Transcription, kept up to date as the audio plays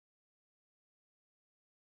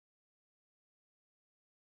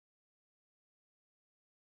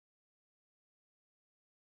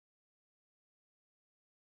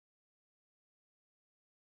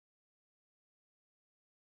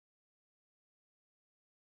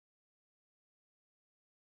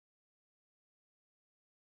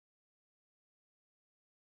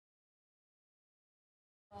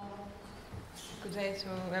Good day to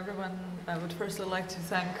everyone. I would firstly like to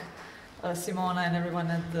thank Simona and everyone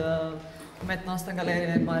at the Umetnostna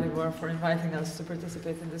galerija in Maribor for inviting us to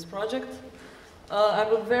participate in this project. I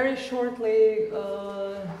will very shortly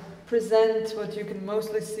present what you can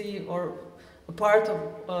mostly see, or a part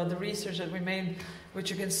of the research that we made, which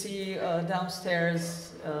you can see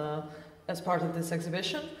downstairs as part of this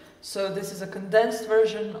exhibition. So this is a condensed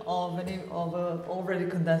version of an already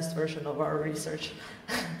condensed version of our research.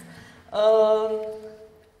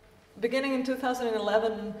 Beginning in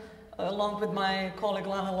 2011, along with my colleague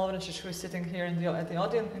Lana Lovricic, who is sitting here in the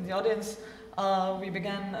audience, we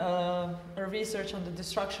began a research on the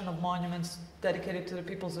destruction of monuments dedicated to the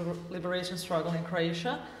people's liberation struggle in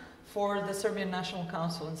Croatia for the Serbian National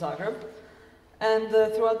Council in Zagreb. And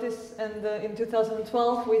throughout this, in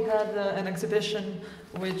 2012, we had an exhibition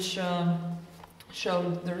which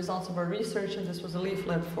showed the results of our research, and this was a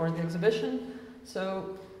leaflet for the exhibition.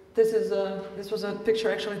 So this was a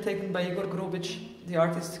picture actually taken by Igor Grubic, the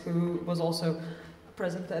artist who was also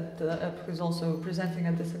present at who's also presenting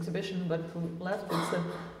at this exhibition, but who left. It's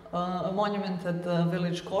a monument at the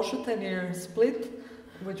village Košute near Split,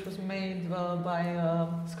 which was made by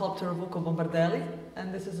sculptor Vuko Bombardelli,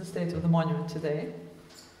 and this is the state of the monument today.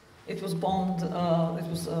 It was bombed, it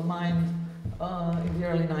was mined in the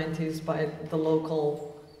early 90s by the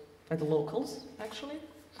locals, actually.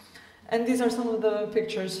 And these are some of the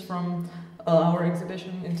pictures from our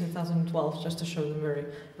exhibition in 2012, just to show them very,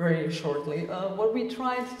 very shortly. What we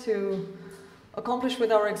tried to accomplish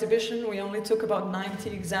with our exhibition, we only took about 90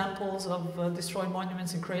 examples of destroyed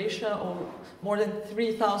monuments in Croatia, or more than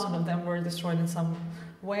 3,000 of them were destroyed in some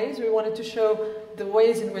ways. We wanted to show the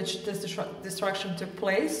ways in which this destruction took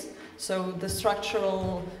place, so the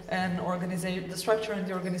structural and the structure and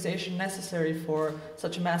the organization necessary for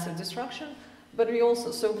such a massive destruction. But we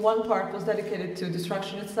also, so one part was dedicated to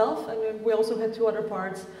destruction itself, and we also had two other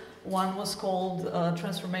parts. One was called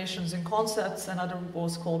Transformations in Concepts, another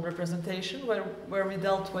was called Representation, where we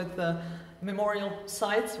dealt with memorial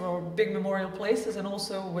sites or big memorial places, and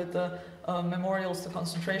also with memorials to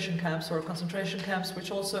concentration camps, or concentration camps which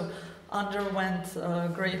also underwent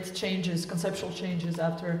great changes, conceptual changes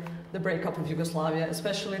after the breakup of Yugoslavia,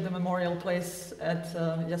 especially the memorial place at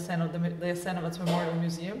the Jasenovac Memorial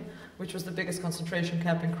Museum, which was the biggest concentration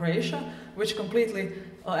camp in Croatia, which completely,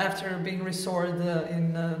 after being restored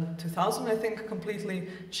in 2000, I think, completely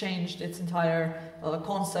changed its entire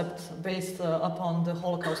concept based upon the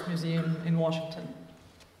Holocaust Museum in Washington.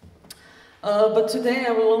 But today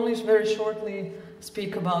I will only very shortly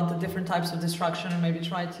speak about the different types of destruction and maybe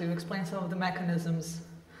try to explain some of the mechanisms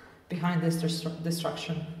behind this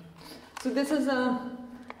destruction. So this is a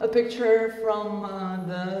picture from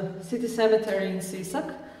the city cemetery in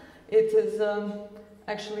Sisak. It is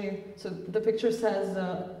actually, so the picture says,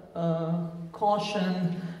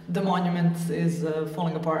 caution, the monument is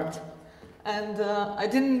falling apart. And I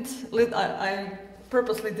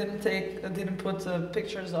purposely didn't put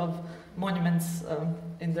pictures of monuments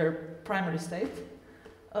in their primary state.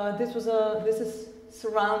 This is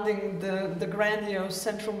surrounding the grandiose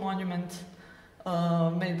central monument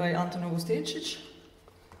made by Anton Augustinčić.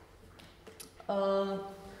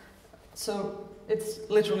 So it's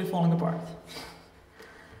literally falling apart.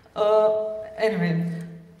 Anyway,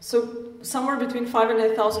 so somewhere between 5,000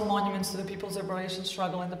 and 8,000 monuments to the people's liberation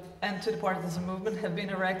struggle and to the partisan movement have been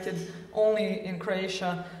erected only in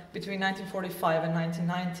Croatia between 1945 and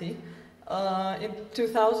 1990. In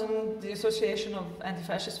 2000, the Association of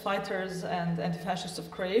Anti-Fascist Fighters and Anti-Fascists of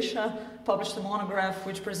Croatia published a monograph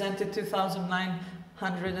which presented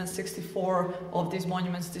 2,964 of these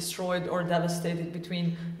monuments destroyed or devastated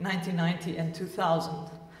between 1990 and 2000.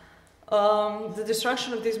 The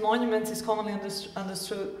destruction of these monuments is commonly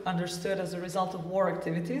understood as a result of war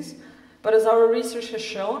activities, but as our research has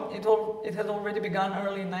shown, it had already begun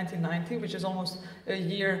early in 1990, which is almost a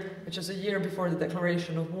year before the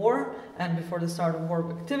declaration of war and before the start of war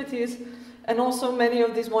activities. And also many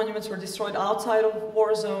of these monuments were destroyed outside of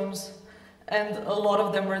war zones, and a lot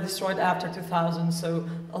of them were destroyed after 2000, so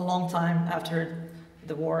a long time after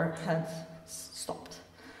the war had stopped.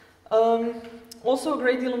 Also, a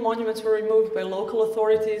great deal of monuments were removed by local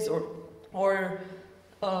authorities or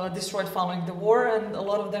destroyed following the war, and a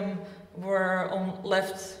lot of them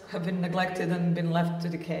have been neglected and been left to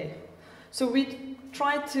decay. So we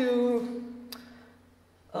tried to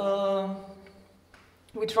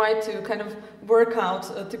kind of work out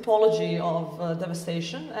a typology of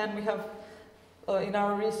devastation, and we have in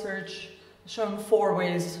our research shown four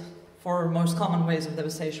most common ways of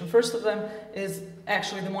devastation. First of them is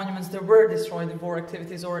actually the monuments that were destroyed in war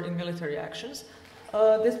activities or in military actions.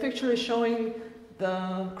 This picture is showing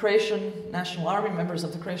the Croatian National Army, members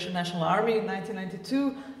of the Croatian National Army in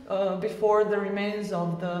 1992, before the remains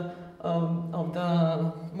of the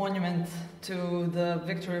monument to the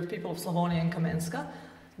victory of people of Slavonia and Kamenska.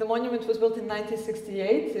 The monument was built in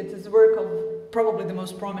 1968. It is the work of probably the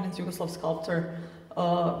most prominent Yugoslav sculptor,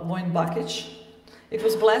 Vojin Bakić. It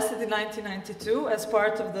was blasted in 1992 as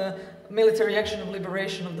part of the military action of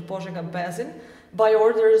liberation of the Požega Basin by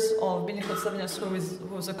orders of Binjika Crnjac,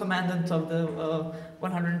 who was a commandant of the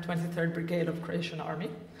 123rd Brigade of Croatian Army.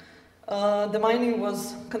 The mining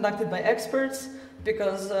was conducted by experts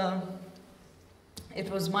because it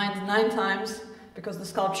was mined 9 times, because the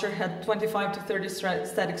sculpture had 25 to 30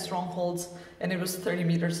 static strongholds and it was 30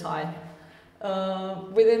 meters high.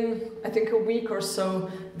 Within, I think, a week or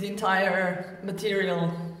so, the entire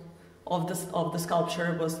material of the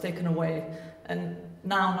sculpture was taken away, and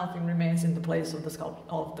now nothing remains in the place of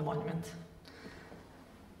the monument.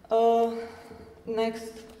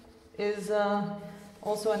 Next is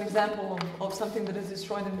also an example of something that is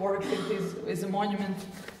destroyed and worked. It is a monument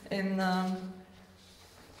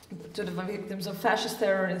to the victims of fascist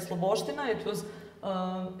terror in Sloboština. It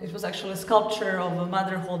was actually a sculpture of a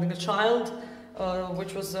mother holding a child,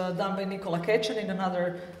 which was done by Nikola Kečanin,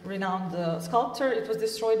 another renowned sculptor. It was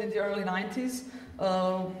destroyed in the early 90s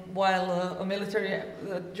while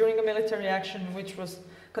during a military action which was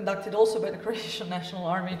conducted also by the Croatian National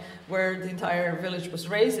Army, where the entire village was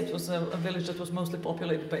razed. It was a village that was mostly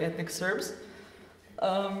populated by ethnic Serbs.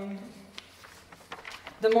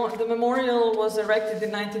 The memorial was erected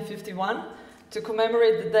in 1951 to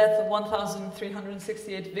commemorate the death of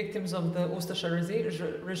 1,368 victims of the Ustaša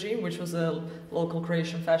regime, which was a local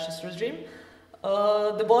Croatian fascist regime.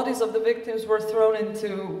 The bodies of the victims were thrown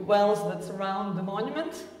into wells that surround the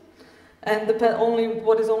monument, and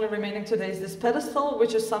what is only remaining today is this pedestal,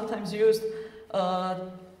 which is sometimes used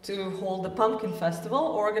to hold the pumpkin festival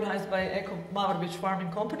organized by Eko Mavrović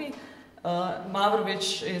Farming Company.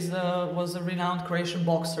 Mavrović was a renowned Croatian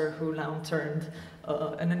boxer who now turned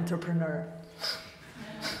an entrepreneur.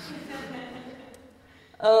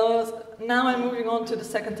 Now I'm moving on to the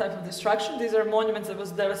second type of destruction. These are monuments that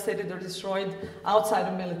was devastated or destroyed outside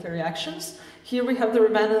of military actions. Here we have the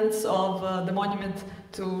remnants of the monument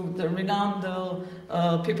to the renowned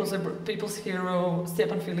people's hero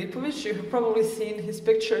Stjepan Filipović. You have probably seen his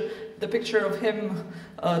picture, the picture of him.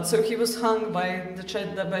 So he was hung by the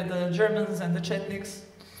Germans and the Chetniks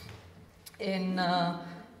in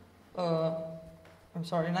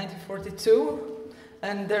 1942.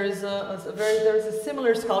 And there is a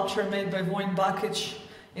similar sculpture made by Vojin Bakić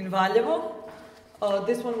in Valjevo.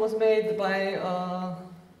 This one was made by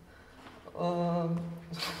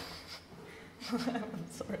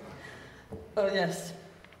sorry. Yes.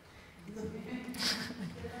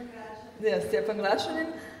 Yes, Stjepan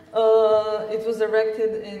Gračanin. It was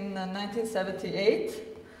erected in 1978.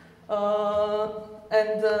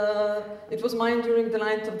 And it was mined during the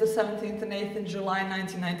night of the 17th and 18th July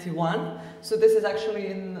 1991. So this is actually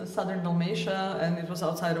in southern Dalmatia, and it was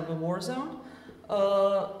outside of a war zone.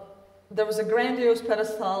 There was a grandiose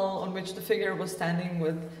pedestal on which the figure was standing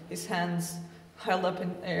with his hands held up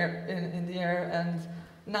in the air, and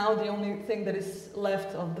now the only thing that is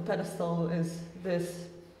left of the pedestal is this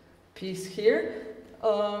piece here.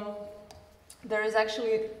 There is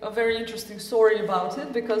actually a very interesting story about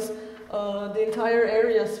it, because the entire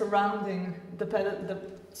area surrounding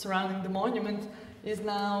the monument is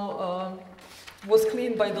now was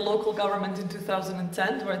cleaned by the local government in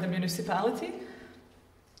 2010, by the municipality,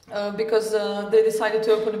 because they decided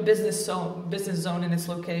to open a business zone in its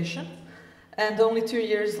location, and only 2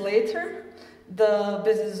 years later, the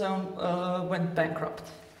business zone went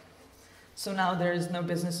bankrupt. So now there is no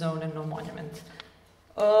business zone and no monument.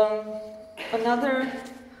 Another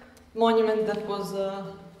monument that was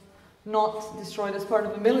not destroyed as part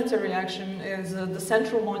of a military action is the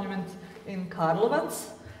central monument in Karlovac.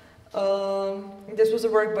 This was a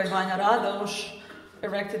work by Vanja Radoš,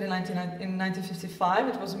 erected in 1955.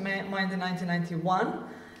 It was mined in 1991.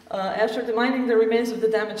 After the mining, the remains of the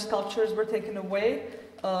damaged sculptures were taken away.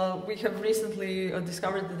 We have recently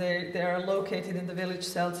discovered that they are located in the village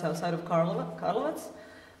Selce outside of Karlovac.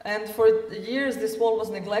 And for years, this wall was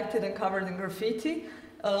neglected and covered in graffiti.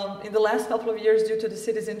 In the last couple of years, due to the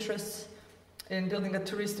city's interests in building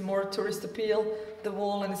more tourist appeal, the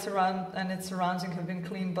wall and its surrounding have been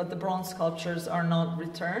cleaned, but the bronze sculptures are not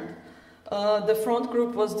returned. The front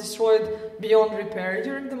group was destroyed beyond repair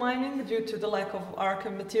during the mining due to the lack of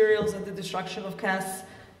Arkham materials and the destruction of casts.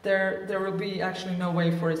 There will be actually no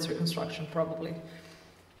way for its reconstruction, probably.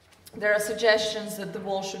 There are suggestions that the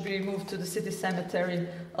wall should be moved to the city cemetery,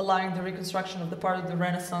 allowing the reconstruction of the part of the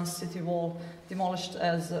Renaissance city wall demolished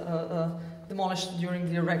during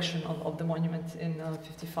the erection of the monument in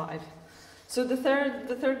 '55. So the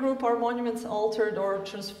third group are monuments altered or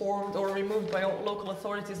transformed or removed by local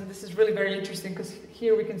authorities, and this is really very interesting because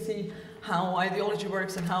here we can see how ideology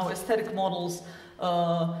works and how aesthetic models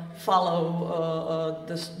follow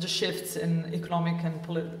the shifts in economic and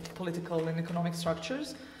political and economic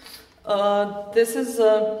structures. This is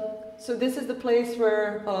the place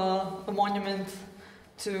where a monument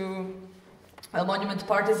to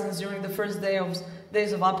partisans during the first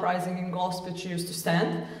days of uprising in Gospić used to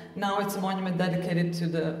stand. Now it's a monument dedicated to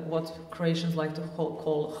what Croatians like to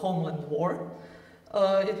call homeland war.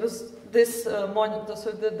 The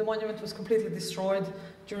monument was completely destroyed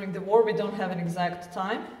during the war. We don't have an exact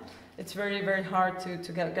time. It's very, very hard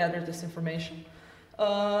to gather this information.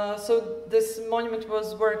 So this monument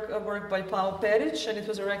was a work by Pao Perić, and it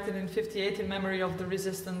was erected in '58 in memory of the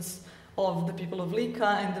resistance of the people of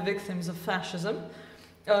Lika and the victims of fascism.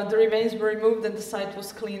 The remains were removed and the site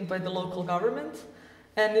was cleaned by the local government.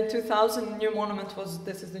 And in 2000,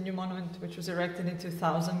 this is the new monument which was erected in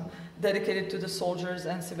 2000, dedicated to the soldiers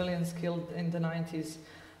and civilians killed in the 90s.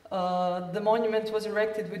 The monument was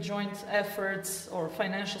erected with joint efforts or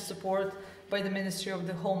financial support by the Ministry of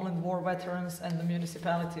the Homeland War Veterans and the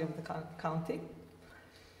municipality of the county.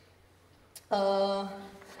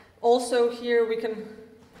 Also here we can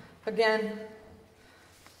again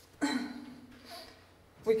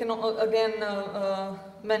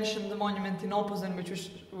mention the monument in Opuzin,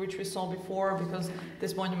 which we saw before, because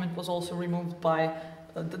this monument was also removed by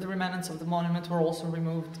the remnants of the monument were also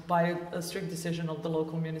removed by a strict decision of the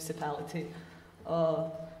local municipality.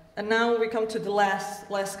 And now we come to the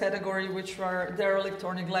last category, which are derelict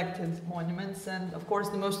or neglected monuments. And of course,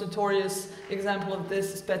 the most notorious example of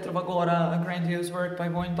this is Petrova Gora, a grandiose work by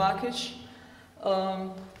Vojin Bakić.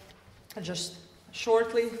 Just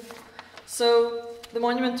shortly, so the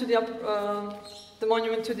monument to the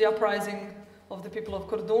uprising of the people of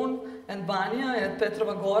Kordun and Banja at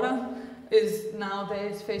Petrova Gora is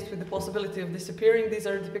nowadays faced with the possibility of disappearing. These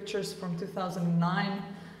are the pictures from 2009.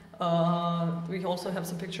 We also have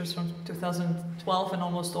some pictures from 2012, and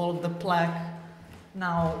almost all of the plaque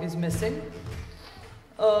now is missing.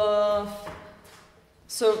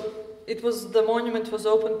 So the monument was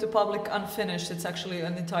opened to public unfinished. It's actually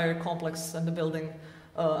an entire complex and the building,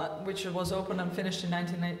 which was opened unfinished in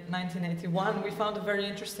 1981. We found a very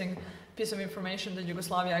interesting piece of information that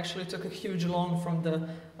Yugoslavia actually took a huge loan from the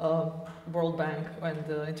World Bank and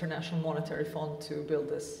the International Monetary Fund to build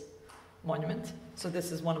this monument. So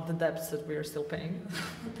this is one of the debts that we are still paying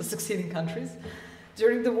the succeeding countries.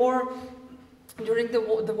 During the war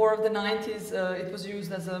of the 90s, it was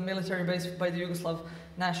used as a military base by the Yugoslav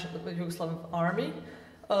army,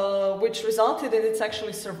 which resulted in its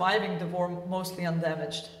actually surviving the war mostly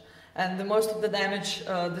undamaged. And most of the damage,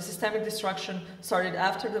 the systemic destruction, started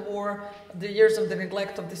after the war. The years of the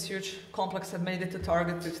neglect of this huge complex had made it a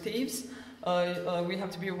target to thieves. We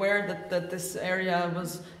have to be aware that this area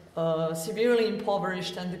was severely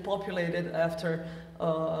impoverished and depopulated after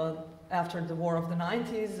the war of the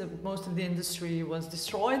 90s. Most of the industry was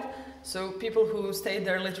destroyed, so people who stayed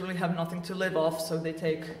there literally have nothing to live off, so they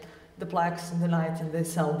take the plaques in the night and they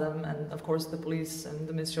sell them, and of course the police and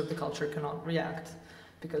the Ministry of the Culture cannot react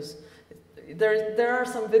because there are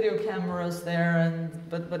some video cameras there,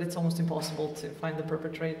 but it's almost impossible to find the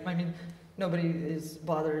perpetrator. I mean, nobody is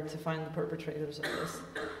bothered to find the perpetrators of this.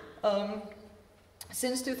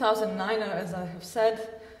 Since 2009, as I have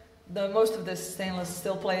said, most of the stainless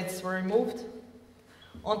steel plates were removed.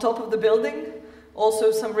 On top of the building,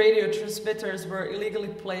 also some radio transmitters were illegally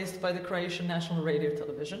placed by the Croatian National Radio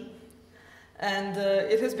Television. And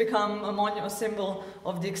it has become a symbol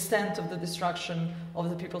of the extent of the destruction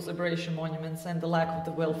of the People's Liberation monuments and the lack of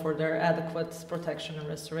the will for their adequate protection and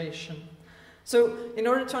restoration. So, in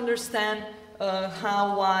order to understand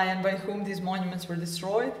how, why, and by whom these monuments were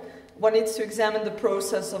destroyed, one needs to examine the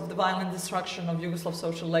process of the violent destruction of Yugoslav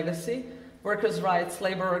social legacy, workers' rights,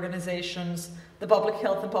 labor organizations, the public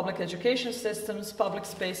health and public education systems, public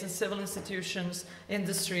space and civil institutions,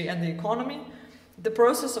 industry, and the economy. The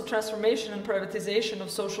process of transformation and privatization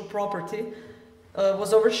of social property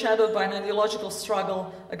was overshadowed by an ideological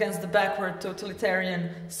struggle against the backward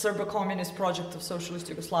totalitarian Serbo-communist project of socialist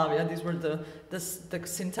Yugoslavia. These were the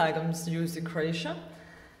syntagms used in Croatia.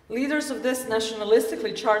 Leaders of this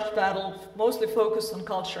nationalistically charged battle mostly focused on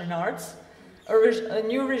culture and arts. A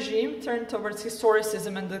new regime turned towards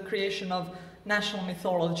historicism and the creation of national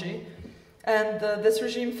mythology. And this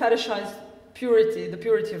regime fetishized purity, the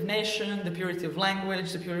purity of nation, the purity of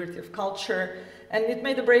language, the purity of culture, and it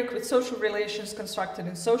made a break with social relations constructed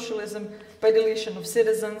in socialism by deletion of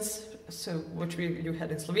citizens, so which you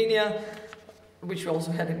had in Slovenia, which we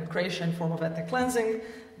also had in Croatia in form of ethnic cleansing,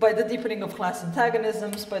 by the deepening of class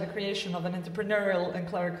antagonisms, by the creation of an entrepreneurial and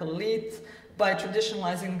clerical elite, by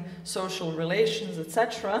traditionalizing social relations,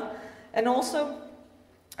 etc. And also,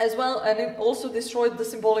 as well, and it also destroyed the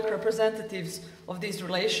symbolic representatives of these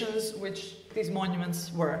relations, which these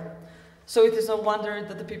monuments were. So it is no wonder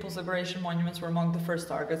that the People's Liberation monuments were among the first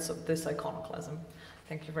targets of this iconoclasm.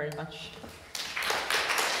 Thank you very much.